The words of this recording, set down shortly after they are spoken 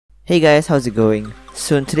Hey guys, how's it going?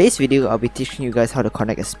 So in today's video, I'll be teaching you guys how to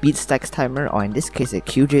connect a speed stacks timer, or in this case a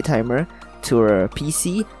QJ timer, to a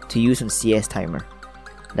PC to use on CS timer.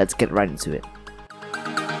 Let's get right into it.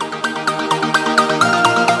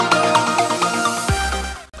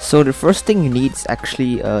 So the first thing you need is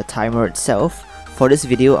actually a timer itself. For this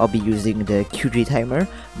video, I'll be using the QJ timer,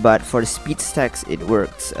 but for the speed stacks, it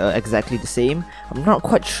works exactly the same. I'm not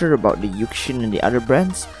quite sure about the Yuxin and the other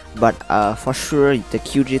brands, but for sure the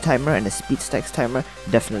QJ timer and the speed stacks timer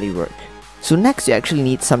definitely work. So next, you actually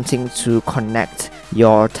need something to connect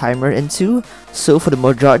your timer into. So for the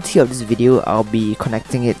majority of this video, I'll be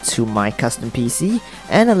connecting it to my custom PC,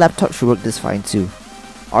 and a laptop should work just fine too.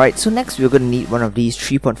 Alright, so next we're going to need one of these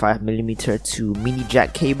 3.5mm to mini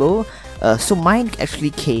jack cable. So mine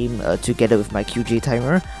actually came together with my QJ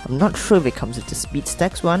timer. I'm not sure if it comes with the speed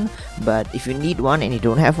stacks one, but if you need one and you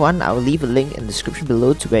don't have one, I'll leave a link in the description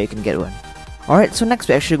below to where you can get one. Alright, so next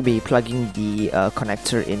we're actually going to be plugging the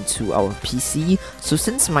connector into our PC. So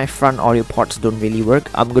since my front audio ports don't really work,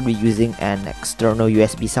 I'm going to be using an external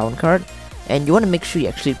USB sound card. And you want to make sure you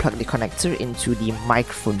actually plug the connector into the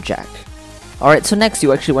microphone jack. Alright, so next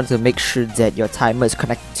you actually want to make sure that your timer is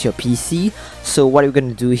connected to your PC. So what we're going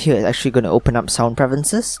to do here is actually going to open up sound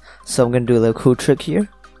preferences. So I'm going to do a little cool trick here.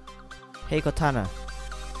 Hey Cortana,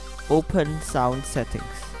 open sound settings.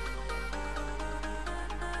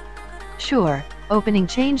 Sure, opening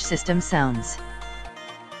change system sounds.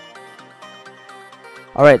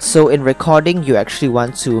 Alright, so in recording, you actually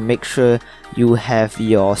want to make sure you have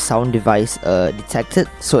your sound device detected.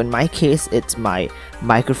 So in my case, it's my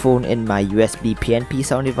microphone in my USB PNP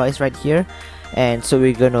sound device right here. And so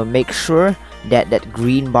we're gonna make sure that that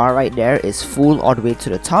green bar right there is full all the way to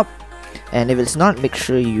the top. And if it's not, make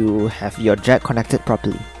sure you have your jack connected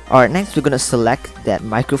properly. Alright, next we're gonna select that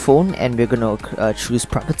microphone and we're gonna choose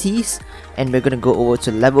properties. And we're gonna go over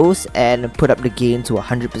to levels and put up the gain to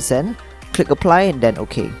 100%. Click apply and then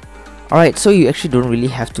OK. Alright, so you actually don't really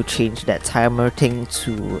have to change that timer thing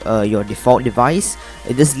to your default device.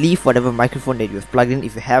 Just leave whatever microphone that you've plugged in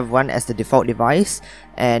if you have one as the default device,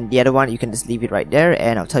 and the other one you can just leave it right there,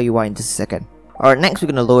 and I'll tell you why in just a second. Alright, next we're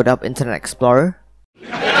gonna load up Internet Explorer.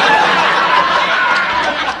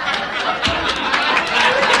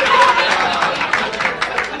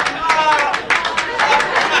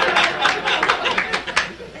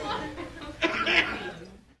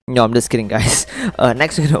 No, I'm just kidding guys.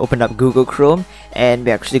 Next we're going to open up Google Chrome, and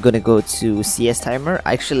we're actually going to go to CS Timer.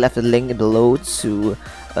 I actually left a link below to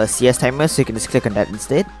CS Timer, so you can just click on that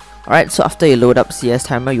instead. Alright, so after you load up CS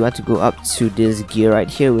Timer, you want to go up to this gear right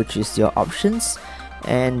here, which is your options.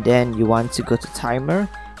 And then you want to go to Timer,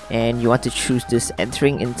 and you want to choose this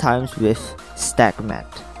entering in times with Stackmat.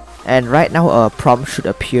 And right now a prompt should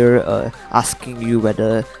appear asking you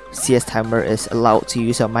whether CS Timer is allowed to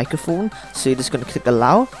use your microphone, so you're just going to click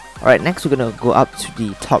allow. Alright, next we're going to go up to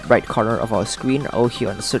the top right corner of our screen over here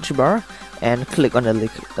on the search bar and click on the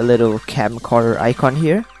little camcorder icon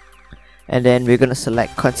here. And then we're going to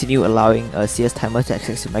select continue allowing CS Timer to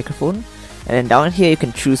access your microphone. And then down here you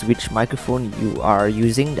can choose which microphone you are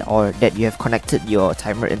using or that you have connected your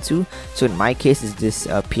timer into. So in my case it's this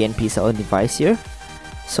PNP sound device here.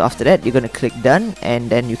 So after that, you're going to click done, and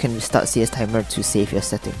then you can restart CS Timer to save your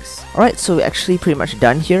settings. Alright, so we're actually pretty much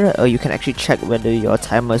done here. You can actually check whether your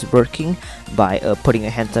timer is working by putting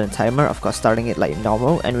your hands on the timer, of course starting it like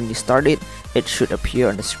normal, and when you start it, it should appear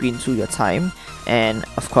on the screen to your time, and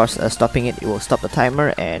of course stopping it, it will stop the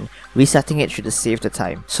timer, and resetting it should just save the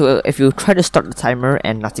time. So if you try to start the timer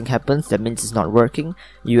and nothing happens, that means it's not working.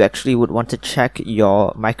 You actually would want to check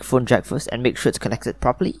your microphone jack first and make sure it's connected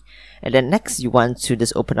properly. And then next you want to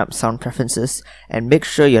just open up sound preferences and make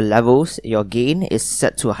sure your levels, your gain is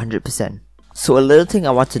set to 100%. So a little thing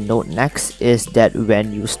I want to note next is that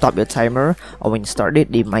when you stop your timer or when you start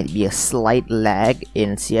it, there might be a slight lag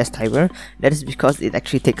in CS Timer. That is because it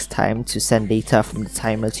actually takes time to send data from the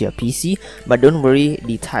timer to your PC. But don't worry,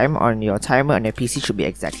 the time on your timer on your PC should be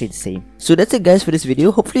exactly the same. So that's it guys for this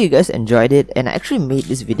video. Hopefully you guys enjoyed it, and I actually made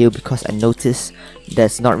this video because I noticed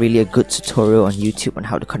there's not really a good tutorial on YouTube on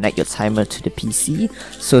how to connect your timer to the PC.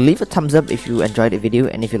 So leave a thumbs up if you enjoyed the video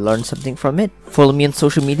and if you learned something from it. Follow me on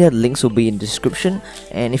social media, the links will be in the description,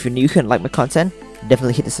 and if you're new and like my content,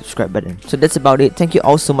 definitely hit the subscribe button. So that's about it. Thank you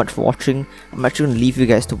all so much for watching. I'm actually going to leave you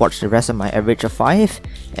guys to watch the rest of my average of 5,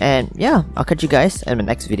 and yeah, I'll catch you guys in my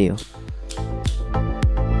next video.